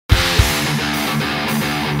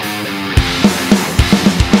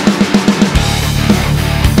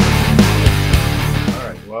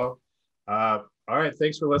right.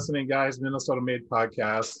 Thanks for listening, guys. Minnesota Made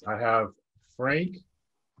Podcast. I have Frank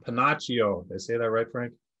Pennachio. Did I say that right,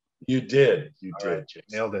 Frank? You did. You All did, right. Jason.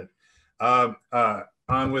 Nailed it.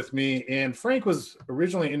 On with me. And Frank was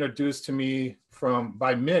originally introduced to me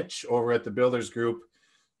by Mitch over at the Builders Group.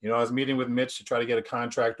 You know, I was meeting with Mitch to try to get a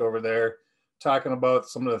contract over there, talking about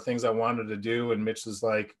some of the things I wanted to do. And Mitch was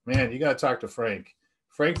like, man, you got to talk to Frank.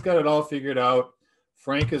 Frank's got it all figured out.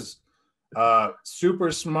 Frank is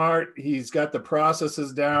super smart. He's got the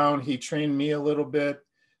processes down. He trained me a little bit.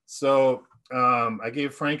 So I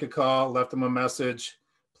gave Frank a call, left him a message,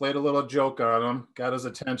 played a little joke on him, got his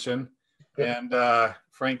attention. And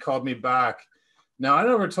Frank called me back. Now, I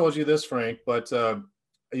never told you this, Frank, but,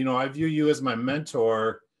 you know, I view you as my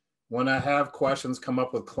mentor when I have questions come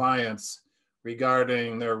up with clients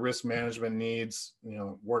regarding their risk management needs, you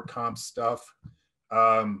know, work comp stuff.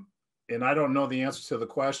 And I don't know the answer to the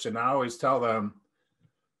question. I always tell them,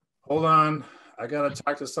 hold on, I got to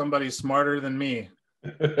talk to somebody smarter than me.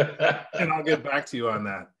 And I'll get back to you on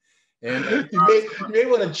that. And you may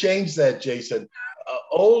want to change that, Jason.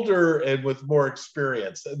 Older and with more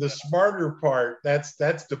experience. The smarter part, that's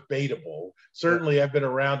debatable. Certainly, I've been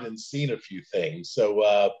around and seen a few things.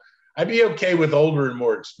 So I'd be okay with older and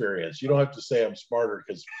more experience. You don't have to say I'm smarter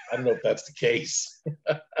because I don't know if that's the case.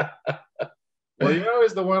 Well, you're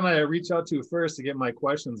always the one I reach out to first to get my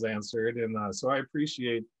questions answered. And so I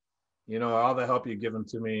appreciate, you know, all the help you've given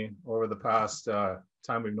to me over the past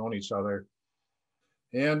time we've known each other.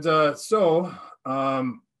 And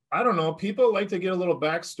I don't know, people like to get a little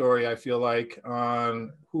backstory, I feel like,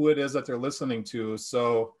 on who it is that they're listening to.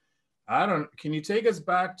 So can you take us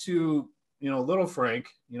back to, you know, little Frank,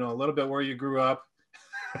 you know, a little bit where you grew up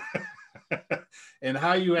and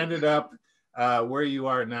how you ended up where you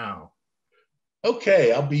are now?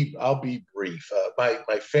 Okay, I'll be brief.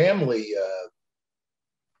 My family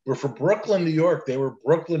were from Brooklyn, New York. They were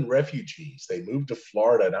Brooklyn refugees. They moved to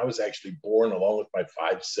Florida, and I was actually born along with my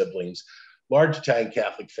 5 siblings. Large Italian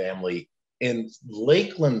Catholic family in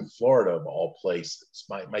Lakeland, Florida, of all places.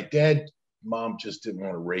 My dad, mom just didn't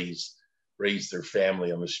want to raise their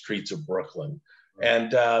family on the streets of Brooklyn,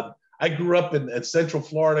 and I grew up in Central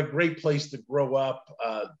Florida. Great place to grow up.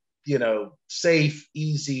 You know, safe,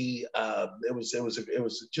 easy. It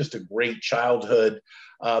was just a great childhood.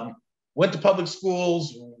 Went to public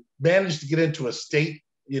schools, managed to get into a state,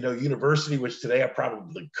 you know, university, which today I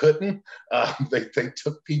probably couldn't. They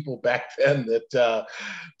took people back then that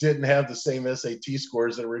didn't have the same SAT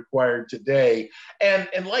scores that are required today.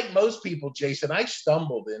 And like most people, Jason, I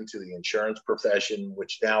stumbled into the insurance profession,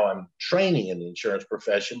 which now I'm training in the insurance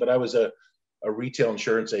profession, but I was a retail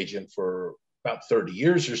insurance agent for about 30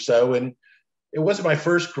 years or so. And it wasn't my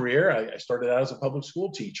first career. I started out as a public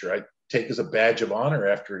school teacher. I take as a badge of honor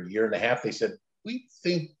after a year and a half. They said, we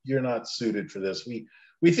think you're not suited for this.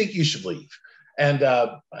 We think you should leave. And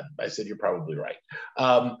I said, you're probably right.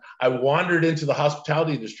 I wandered into the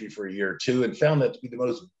hospitality industry for a year or two and found that to be the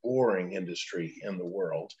most boring industry in the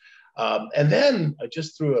world. And then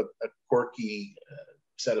just through a quirky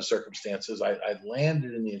set of circumstances, I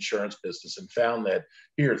landed in the insurance business and found that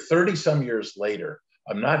here, 30 some years later,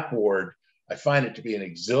 I'm not bored. I find it to be an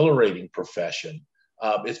exhilarating profession.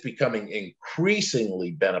 It's becoming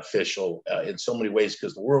increasingly beneficial in so many ways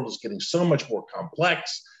because the world is getting so much more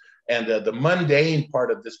complex, and the mundane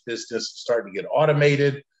part of this business is starting to get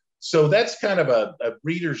automated. So that's kind of a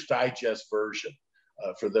Reader's Digest version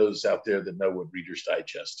for those out there that know what Reader's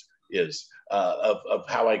Digest is of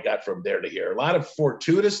how I got from there to here. A lot of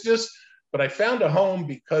fortuitousness, but I found a home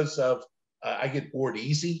because of I get bored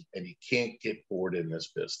easy, and you can't get bored in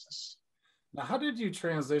this business. Now, how did you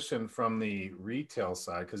transition from the retail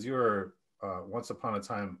side? Because you were once upon a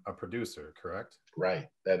time a producer, correct? Right,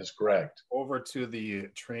 that is correct. Over to the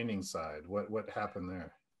training side. What happened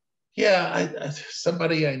there? Yeah,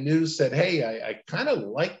 somebody I knew said, hey, I kind of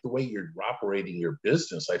like the way you're operating your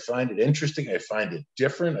business. I find it interesting. I find it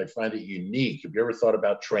different. I find it unique. Have you ever thought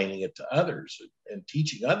about training it to others and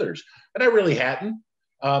teaching others? And I really hadn't.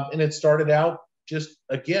 And it started out just,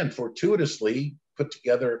 again, fortuitously, put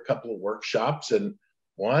together a couple of workshops. And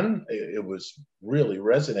one, it was really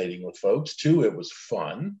resonating with folks. 2, it was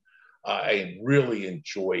fun. I really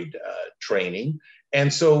enjoyed training.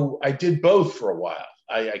 And so I did both for a while.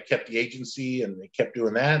 I kept the agency and kept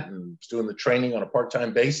doing that and was doing the training on a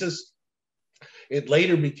part-time basis. It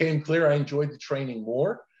later became clear I enjoyed the training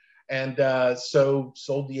more. And so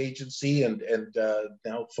sold the agency and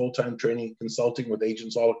now full-time training consulting with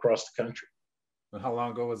agents all across the country. And how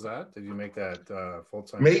long ago was that? Did you make that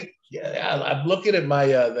full-time? Yeah, I'm looking at my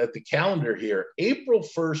at the calendar here. April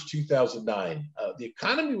 1st, 2009. The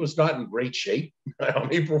economy was not in great shape on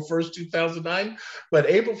April 1st, 2009, but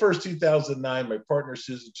April 1st, 2009, my partner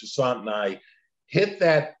Susan Toussaint and I hit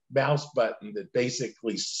that mouse button that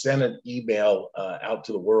basically sent an email out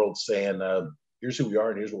to the world saying, "Here's who we are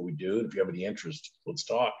and here's what we do. And if you have any interest, let's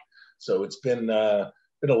talk." So it's been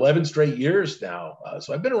 11 straight years now.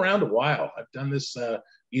 So I've been around a while. I've done this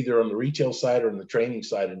either on the retail side or on the training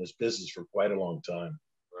side in this business for quite a long time.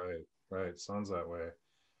 Right, right. Sounds that way.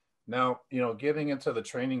 Now, getting into the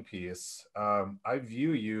training piece, I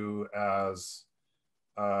view you as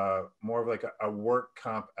more of like a work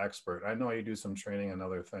comp expert. I know you do some training and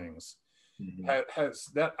other things. Mm-hmm. Has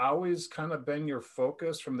that always kind of been your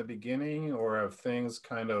focus from the beginning, or have things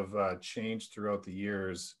kind of changed throughout the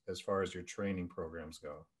years as far as your training programs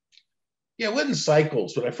go? Yeah, it went in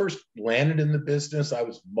cycles. When I first landed in the business, I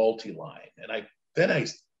was multi-line, and I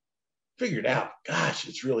figured out, gosh,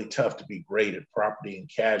 it's really tough to be great at property and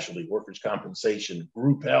casualty, workers' compensation,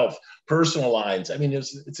 group health, personal lines. I mean,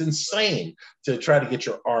 it's insane to try to get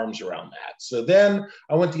your arms around that. So then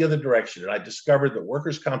I went the other direction, and I discovered that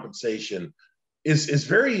workers' compensation is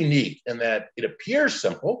very unique in that it appears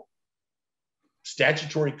simple,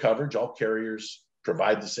 statutory coverage, all carriers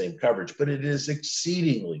provide the same coverage, but it is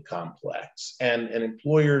exceedingly complex, and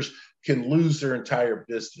employers can lose their entire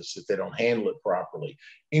business if they don't handle it properly.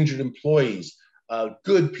 Injured employees,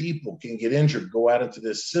 good people can get injured, go out into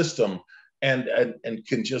this system, and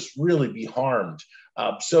can just really be harmed.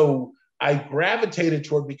 So I gravitated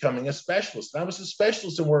toward becoming a specialist. And I was a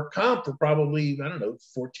specialist in work comp for probably, I don't know,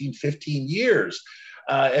 14, 15 years.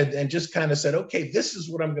 And just kind of said, okay, this is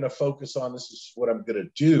what I'm going to focus on. This is what I'm going to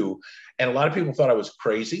do. And a lot of people thought I was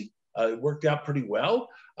crazy. It worked out pretty well.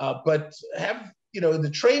 But in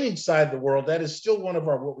the training side of the world, that is still one of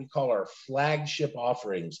our, what we call our flagship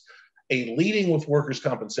offerings, a leading with workers'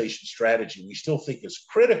 compensation strategy. We still think is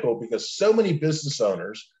critical because so many business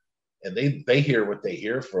owners, and they hear what they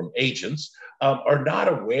hear from agents, are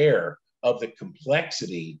not aware of the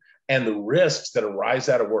complexity and the risks that arise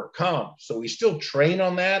out of work comp. So we still train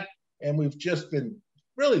on that. And we've just been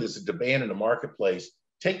really, there's a demand in the marketplace.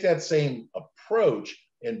 Take that same approach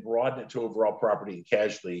and broaden it to overall property and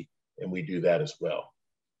casualty. And we do that as well.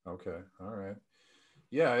 Okay. All right.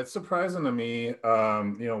 Yeah, it's surprising to me.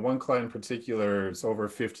 One client in particular, it's over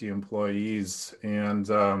 50 employees, and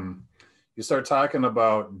you start talking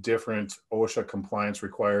about different OSHA compliance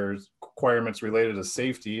requirements related to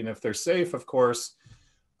safety. And if they're safe, of course,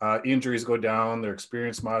 injuries go down, their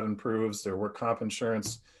experience mod improves, their work comp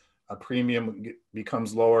insurance premium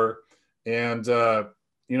becomes lower. And,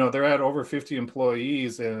 they're at over 50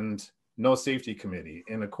 employees and no safety committee.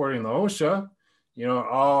 And according to OSHA,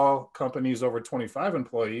 all companies over 25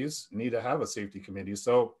 employees need to have a safety committee.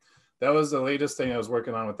 So that was the latest thing I was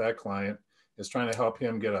working on with that client, is trying to help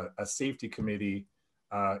him get a safety committee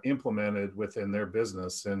implemented within their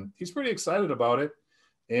business. And he's pretty excited about it.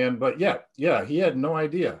 But he had no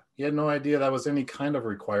idea. He had no idea that was any kind of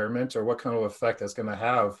requirement or what kind of effect that's going to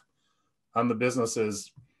have on the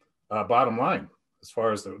business's bottom line as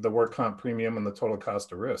far as the work comp premium and the total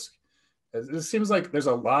cost of risk. It seems like there's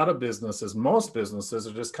a lot of businesses, most businesses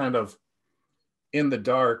are just kind of in the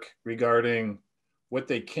dark regarding what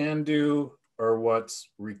they can do or what's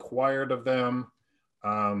required of them.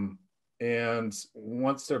 And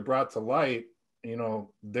once they're brought to light,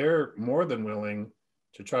 they're more than willing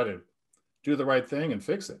to try to do the right thing and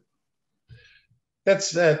fix it.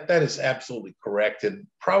 That is absolutely correct, and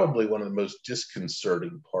probably one of the most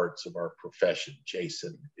disconcerting parts of our profession,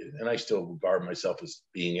 Jason, and I still regard myself as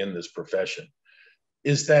being in this profession,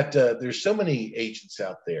 is that there's so many agents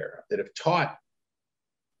out there that have taught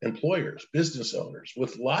employers, business owners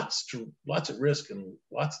with lots at risk and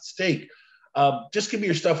lots at stake. Just give me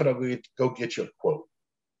your stuff and I'll go get you a quote.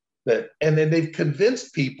 And then they've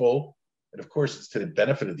convinced people, and of course it's to the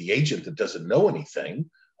benefit of the agent that doesn't know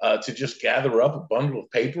anything, to just gather up a bundle of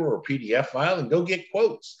paper or a PDF file and go get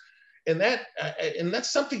quotes. And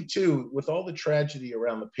that's something too, with all the tragedy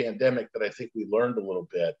around the pandemic, that I think we learned a little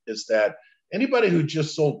bit, is that anybody who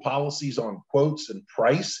just sold policies on quotes and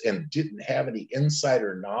price and didn't have any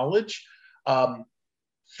insider knowledge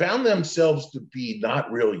found themselves to be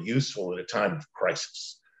not really useful at a time of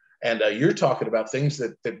crisis. And you're talking about things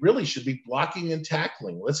that really should be blocking and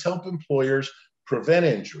tackling. Let's help employers prevent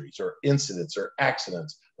injuries or incidents or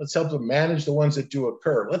accidents. Let's help them manage the ones that do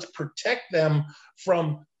occur. Let's protect them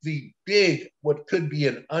from the big, what could be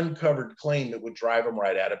an uncovered claim that would drive them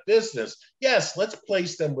right out of business. Yes, let's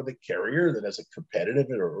place them with a carrier that has a competitive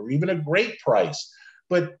or even a great price.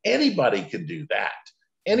 But anybody can do that.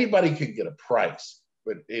 Anybody can get a price.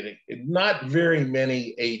 But not very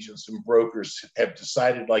many agents and brokers have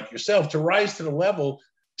decided, like yourself, to rise to the level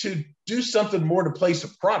to do something more to place a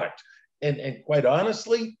product. And quite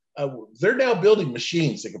honestly, they're now building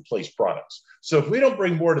machines that can place products. So if we don't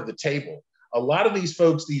bring more to the table, a lot of these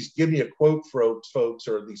folks, these give me a quote folks,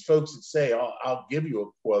 or these folks that say, I'll give you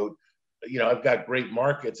a quote, I've got great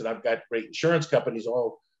markets and I've got great insurance companies.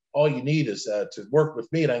 All you need is to work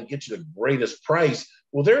with me and I can get you the greatest price.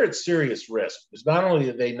 Well, they're at serious risk, because not only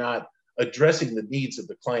are they not addressing the needs of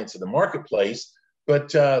the clients in the marketplace,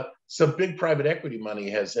 but some big private equity money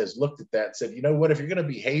has looked at that and said, you know what, if you're going to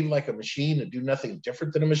behave like a machine and do nothing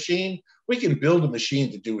different than a machine, we can build a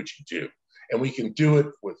machine to do what you do. And we can do it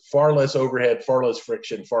with far less overhead, far less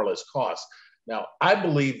friction, far less cost. Now, I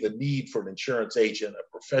believe the need for an insurance agent,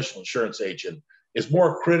 a professional insurance agent, is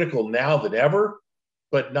more critical now than ever,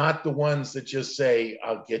 but not the ones that just say,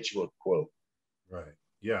 I'll get you a quote. Right.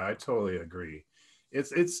 Yeah, I totally agree.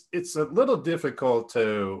 It's a little difficult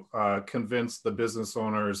to convince the business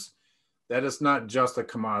owners that it's not just a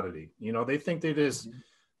commodity. They think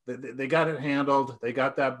they got it handled. They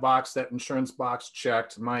got that insurance box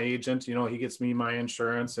checked. My agent, he gets me my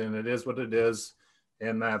insurance, and it is what it is,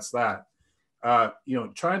 and that's that.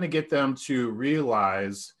 Trying to get them to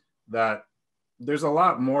realize that there's a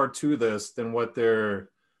lot more to this than what they're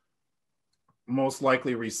most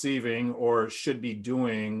likely receiving or should be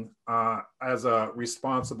doing as a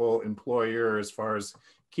responsible employer, as far as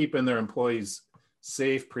keeping their employees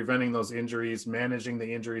safe, preventing those injuries, managing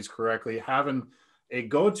the injuries correctly, having a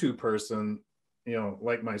go-to person,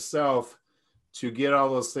 like myself, to get all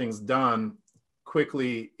those things done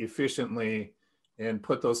quickly, efficiently, and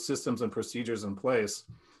put those systems and procedures in place.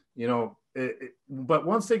 But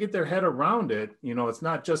once they get their head around it, it's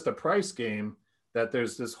not just a price game, that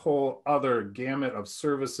there's this whole other gamut of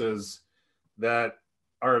services that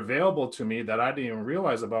are available to me that I didn't even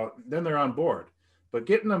realize about, then they're on board. But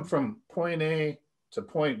getting them from point A to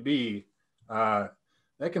point B, that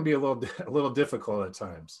can be a little difficult at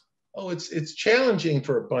times. Oh, it's challenging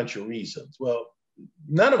for a bunch of reasons. Well,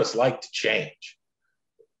 none of us like to change.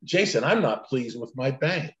 Jason, I'm not pleased with my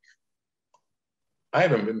bank. I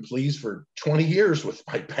haven't been pleased for 20 years with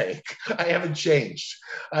my bank. I haven't changed.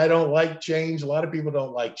 I don't like change. A lot of people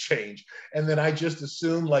don't like change. And then I just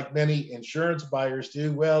assume, like many insurance buyers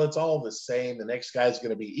do, well, it's all the same. The next guy's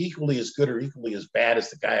going to be equally as good or equally as bad as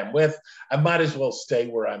the guy I'm with. I might as well stay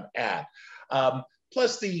where I'm at.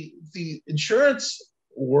 Plus, the insurance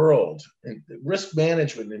world, and risk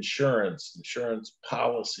management, insurance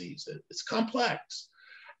policies, it's complex.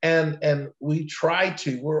 And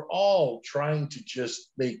we're all trying to just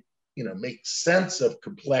make sense of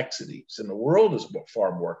complexities. And the world is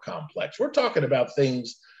far more complex. We're talking about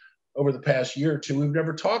things over the past year or two we've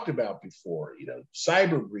never talked about before.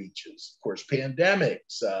 Cyber breaches, of course,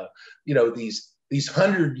 pandemics, these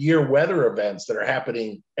 100-year weather events that are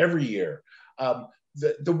happening every year.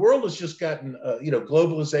 The world has just gotten,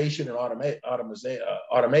 globalization and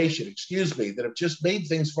automation, that have just made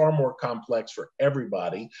things far more complex for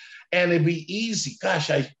everybody. And it'd be easy. Gosh,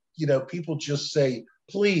 people just say,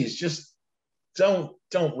 please, just don't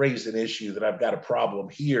raise an issue that I've got a problem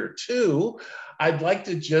here too. I'd like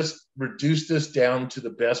to just reduce this down to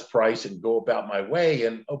the best price and go about my way.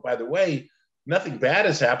 And oh, by the way, nothing bad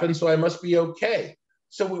has happened, so I must be okay.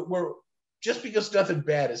 So we're just because nothing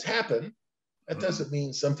bad has happened, that doesn't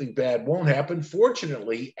mean something bad won't happen.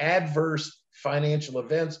 Fortunately, adverse financial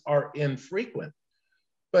events are infrequent,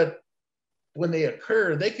 but when they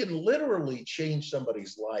occur, they can literally change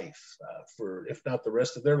somebody's life for, if not the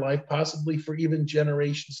rest of their life, possibly for even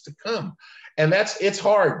generations to come. And it's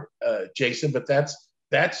hard, Jason, but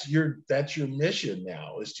that's your mission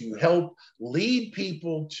now, is to help lead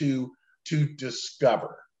people to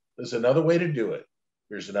discover. There's another way to do it.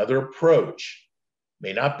 There's another approach.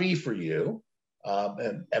 May not be for you.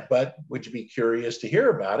 But would you be curious to hear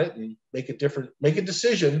about it and make a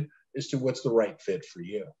decision as to what's the right fit for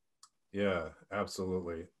you? Yeah,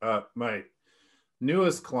 absolutely. My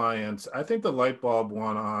newest client, I think the light bulb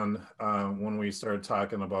went on when we started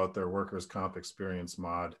talking about their workers' comp experience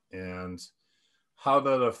mod, and how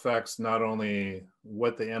that affects not only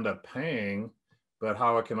what they end up paying, but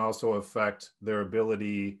how it can also affect their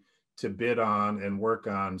ability to bid on and work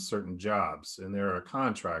on certain jobs. And they're a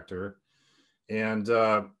contractor. And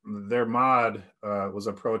their mod was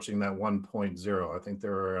approaching that 1.0. I think they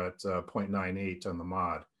were at 0.98 on the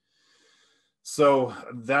mod. So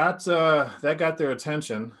that got their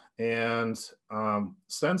attention. And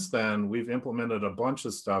since then, we've implemented a bunch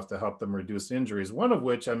of stuff to help them reduce injuries. One of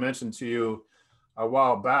which I mentioned to you a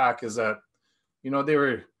while back is that they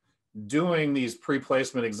were doing these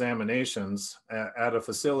pre-placement examinations at a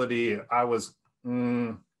facility I was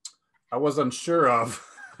unsure of.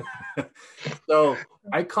 So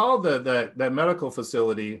I called that medical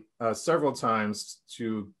facility several times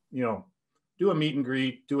to, do a meet and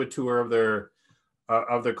greet, do a tour of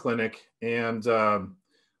their clinic. And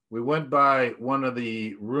we went by one of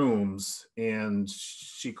the rooms and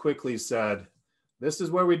she quickly said, "This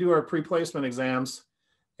is where we do our pre-placement exams."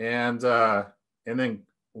 And then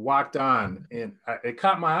walked on. And it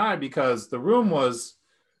caught my eye because the room was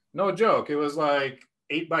no joke. It was like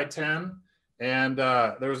 8 by 10. And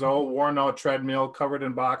there was an old worn out treadmill covered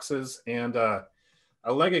in boxes and a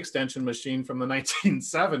leg extension machine from the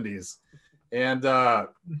 1970s. And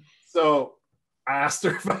so I asked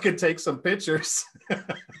her if I could take some pictures, and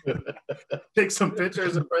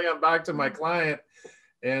bring them back to my client.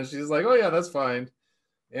 And she's like, "Oh yeah, that's fine."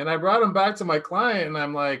 And I brought them back to my client and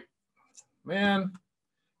I'm like, "Man,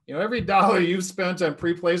 every dollar you've spent on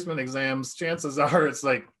pre-placement exams, chances are it's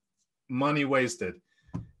like money wasted."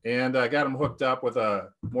 And I got them hooked up with a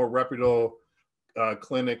more reputable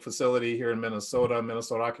clinic facility here in Minnesota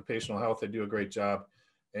Occupational Health. They do a great job.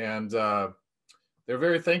 And they're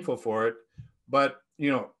very thankful for it. But,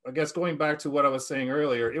 I guess going back to what I was saying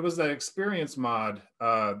earlier, it was that experience mod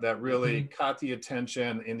that really caught the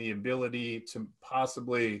attention and the ability to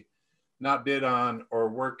possibly not bid on or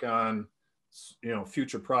work on,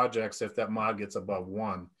 future projects if that mod gets above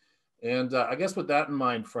 1. And I guess with that in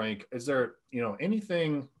mind, Frank, is there,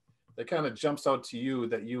 anything that kind of jumps out to you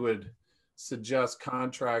that you would suggest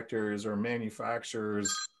contractors or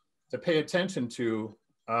manufacturers to pay attention to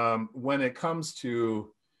when it comes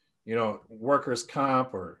to, workers'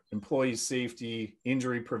 comp or employee safety,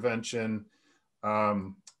 injury prevention,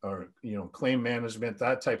 or, claim management,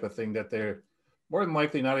 that type of thing that they're more than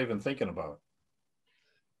likely not even thinking about?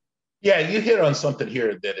 Yeah, you hit on something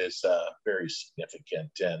here that is very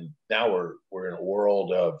significant. And now we're in a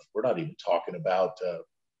world of, we're not even talking about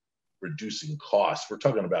reducing costs. We're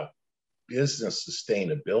talking about business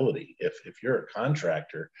sustainability. If you're a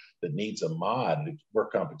contractor that needs a mod, a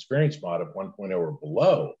work comp experience mod of 1.0 or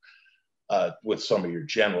below, with some of your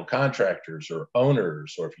general contractors or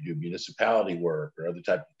owners, or if you do municipality work or other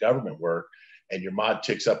type of government work, and your mod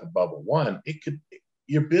ticks up above a 1,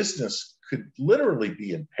 your business could literally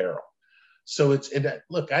be in peril. So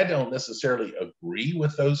look, I don't necessarily agree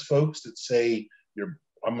with those folks that say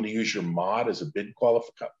I'm going to use your mod as a bid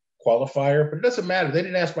qualifier, but it doesn't matter. They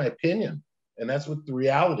didn't ask my opinion, and that's what the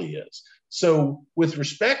reality is. So with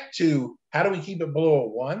respect to how do we keep it below a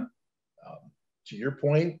 1, to your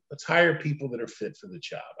point, let's hire people that are fit for the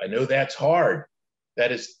job. I know that's hard.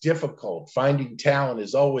 That is difficult. Finding talent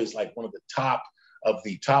is always like one of the top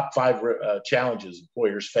 5 challenges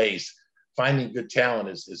employers face. Finding good talent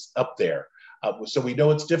is up there. So we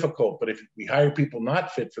know it's difficult, but if we hire people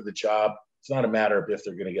not fit for the job, it's not a matter of if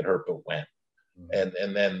they're going to get hurt, but when.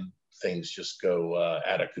 And then things just go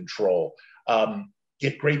out of control.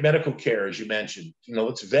 Get great medical care, as you mentioned.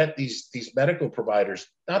 Let's vet these medical providers.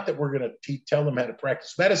 Not that we're going to tell them how to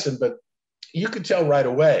practice medicine, but you could tell right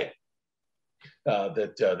away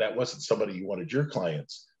that wasn't somebody you wanted your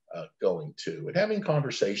clients going to. And having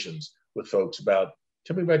conversations with folks about,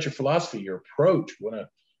 tell me about your philosophy, your approach. You want to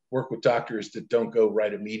work with doctors that don't go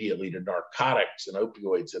right immediately to narcotics and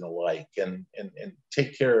opioids and the like, and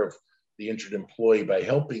take care of the injured employee by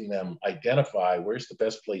helping them identify where's the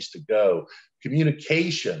best place to go.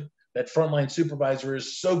 Communication, that frontline supervisor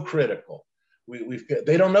is so critical.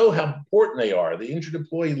 They don't know how important they are. The injured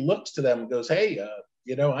employee looks to them and goes, "Hey,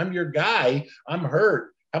 I'm your guy. I'm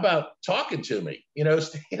hurt. How about talking to me?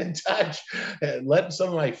 Staying in touch and letting some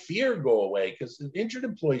of my fear go away," because the injured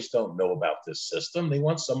employees don't know about this system. They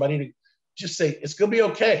want somebody to just say, "It's going to be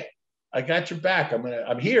okay. I got your back.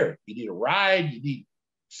 I'm here. You need a ride. You need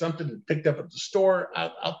something picked up at the store.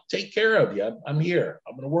 I'll take care of you. I'm here.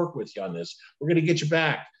 I'm going to work with you on this. We're going to get you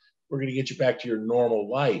back. We're going to get you back to your normal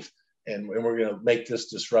life. And we're going to make this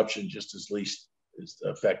disruption just as least as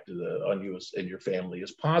effective on you and your family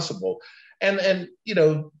as possible." And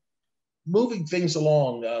moving things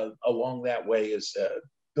along that way is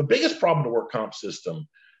the biggest problem to work comp system.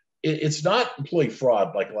 It's not employee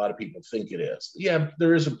fraud like a lot of people think it is. Yeah,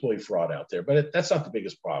 there is employee fraud out there, but that's not the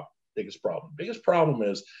biggest problem. Biggest problem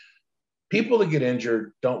is people that get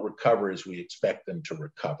injured don't recover as we expect them to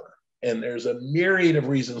recover. And there's a myriad of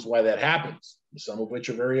reasons why that happens, some of which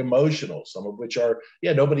are very emotional, some of which are,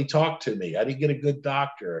 nobody talked to me. I didn't get a good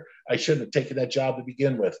doctor. I shouldn't have taken that job to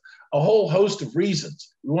begin with. A whole host of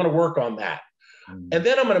reasons. We want to work on that. And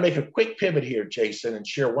then I'm going to make a quick pivot here, Jason, and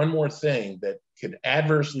share one more thing that could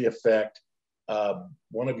adversely affect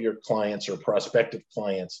one of your clients or prospective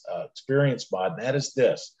clients experience mod, and that is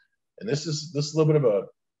this. And this is a little bit of a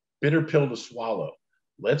bitter pill to swallow.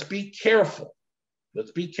 Let's be careful.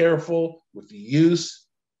 Let's be careful with the use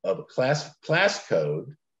of a class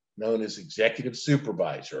code known as executive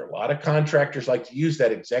supervisor. A lot of contractors like to use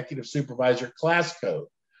that executive supervisor class code.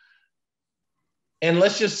 And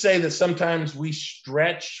let's just say that sometimes we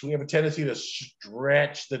have a tendency to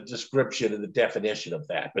stretch the description and the definition of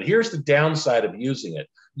that. But here's the downside of using it.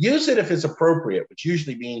 Use it if it's appropriate, which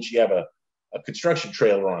usually means you have a construction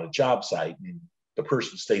trailer on a job site and the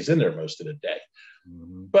person stays in there most of the day.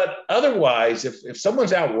 Mm-hmm. But otherwise, if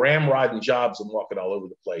someone's out ramrodding jobs and walking all over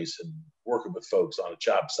the place and working with folks on a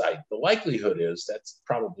job site, the likelihood is that's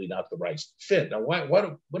probably not the right fit. Now, what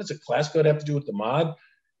does a class code have to do with the mod?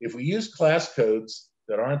 If we use class codes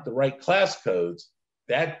that aren't the right class codes,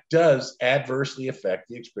 that does adversely affect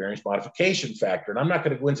the experience modification factor. And I'm not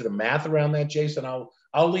going to go into the math around that, Jason.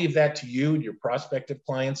 I'll leave that to you and your prospective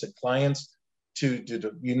clients to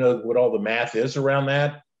you know what all the math is around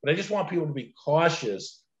that. But I just want people to be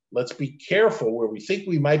cautious. Let's be careful where we think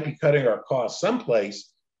we might be cutting our costs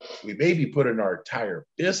someplace. We may be putting our entire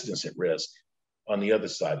business at risk on the other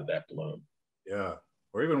side of that balloon. Yeah.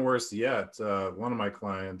 Or even worse yet, one of my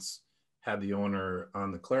clients had the owner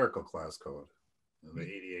on the clerical class code, the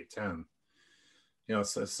 8810. You know,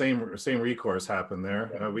 so same recourse happened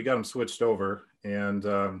there. We got them switched over, and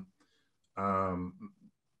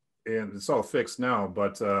it's all fixed now.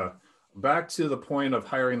 But back to the point of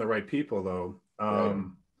hiring the right people,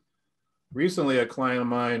 though. Recently, a client of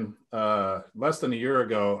mine, less than a year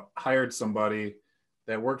ago, hired somebody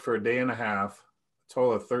that worked for a day and a half, a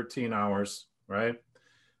total of 13 hours, right?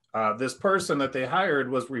 This person that they hired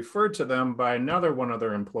was referred to them by another one of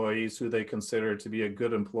their employees who they considered to be a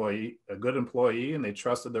good employee, and they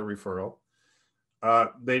trusted their referral.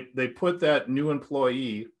 They put that new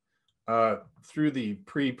employee through the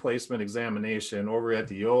pre-placement examination over at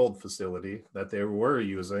the old facility that they were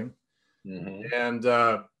using. Mm-hmm. And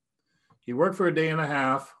he worked for a day and a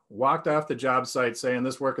half, walked off the job site saying,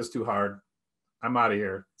 "This work is too hard. I'm out of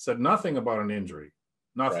here." Said nothing about an injury,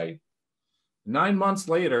 nothing. Right. 9 months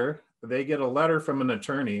later, they get a letter from an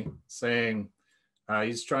attorney saying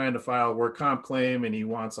he's trying to file a work comp claim and he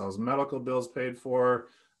wants all his medical bills paid for,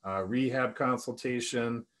 rehab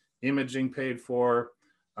consultation, imaging paid for.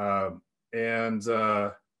 My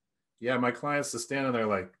client's just standing there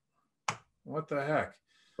like, what the heck?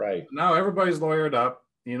 Right. Now everybody's lawyered up.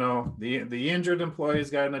 You know, the injured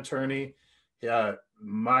employee's got an attorney.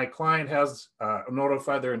 My client has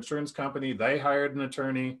notified their insurance company. They hired an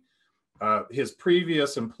attorney. His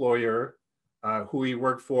previous employer, who he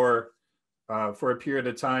worked for a period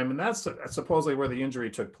of time, and that's supposedly where the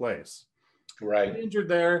injury took place. Right. He injured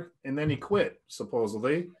there, and then he quit,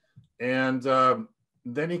 supposedly. And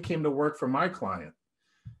then he came to work for my client.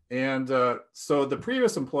 And so the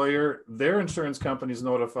previous employer, their insurance company's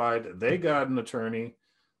notified, they got an attorney.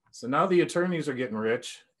 So now the attorneys are getting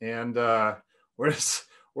rich, and we're just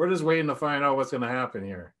waiting to find out what's going to happen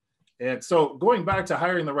here. And so going back to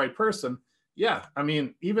hiring the right person, yeah, I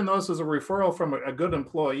mean, even though this is a referral from a good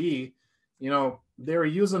employee, you know, they're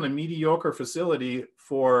using a mediocre facility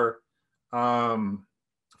for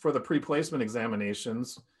the pre-placement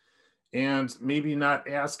examinations and maybe not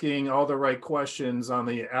asking all the right questions on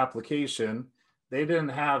the application. They didn't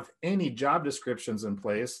have any job descriptions in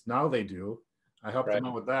place. Now they do. I helped them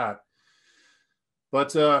out with that.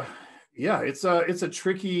 But yeah, it's a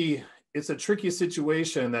tricky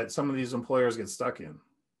situation that some of these employers get stuck in.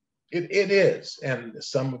 It is, and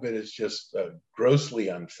some of it is just grossly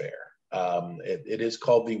unfair. It is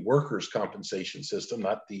called the Workers' Compensation System,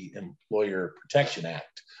 not the Employer Protection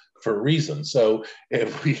Act, for a reason. So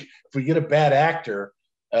if we get a bad actor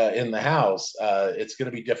in the house, it's going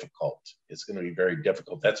to be difficult. It's going to be very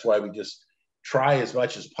difficult. That's why we just try as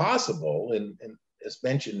much as possible. And as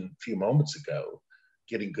mentioned a few moments ago,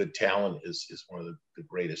 getting good talent is one of the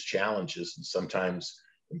greatest challenges. And sometimes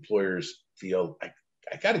employers feel,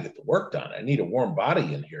 I got to get the work done. I need a warm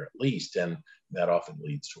body in here at least. And that often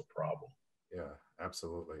leads to a problem. Yeah,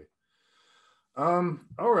 absolutely. All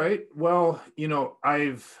right. Well, you know,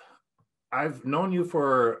 I've known you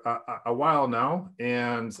for a while now,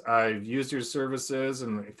 and I've used your services,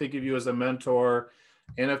 and I think of you as a mentor.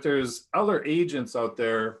 And if there's other agents out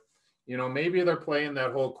there, you know, maybe they're playing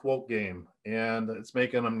that whole quote game and it's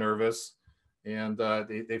making them nervous, and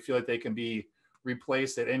they feel like they can be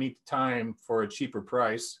replaced at any time for a cheaper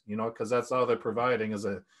price, you know, because that's all they're providing is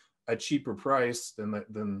a cheaper price than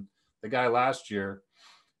the guy last year.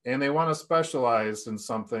 And they want to specialize in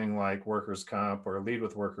something like workers' comp or lead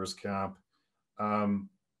with workers' comp.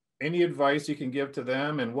 any advice you can give to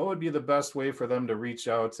them, and what would be the best way for them to reach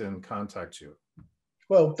out and contact you?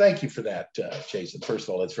 Well, thank you for that, Jason. First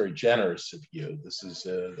of all, that's very generous of you. This is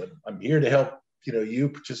I'm here to help you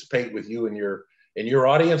participate with you and your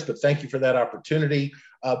audience. But thank you for that opportunity.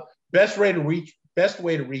 Best way to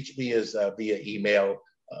reach me is via email.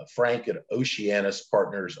 Frank at Oceanus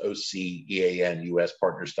Partners, OCEANUS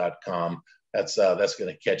Partners.com. That's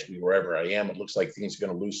going to catch me wherever I am. It looks like things are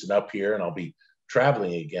going to loosen up here, and I'll be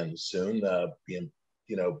traveling again soon, being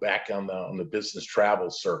back on the business travel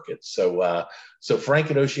circuit. So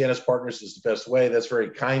Frank at Oceanus Partners is the best way. That's very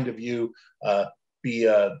kind of you.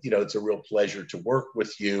 It's a real pleasure to work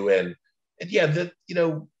with you. And yeah,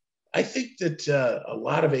 I think that a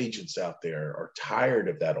lot of agents out there are tired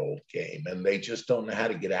of that old game, and they just don't know how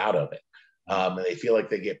to get out of it. And they feel like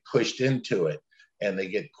they get pushed into it, and they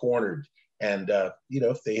get cornered. And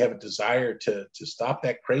if they have a desire to stop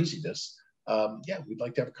that craziness, we'd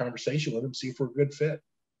like to have a conversation with them, see if we're a good fit.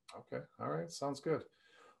 Okay. All right. Sounds good.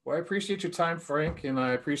 Well, I appreciate your time, Frank, and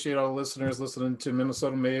I appreciate all the listeners listening to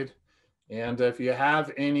Minnesota Made. And if you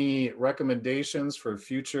have any recommendations for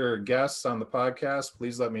future guests on the podcast,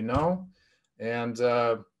 please let me know. And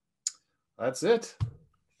that's it.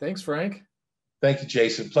 Thanks, Frank. Thank you,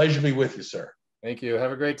 Jason. Pleasure to be with you, sir. Thank you.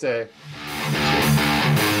 Have a great day.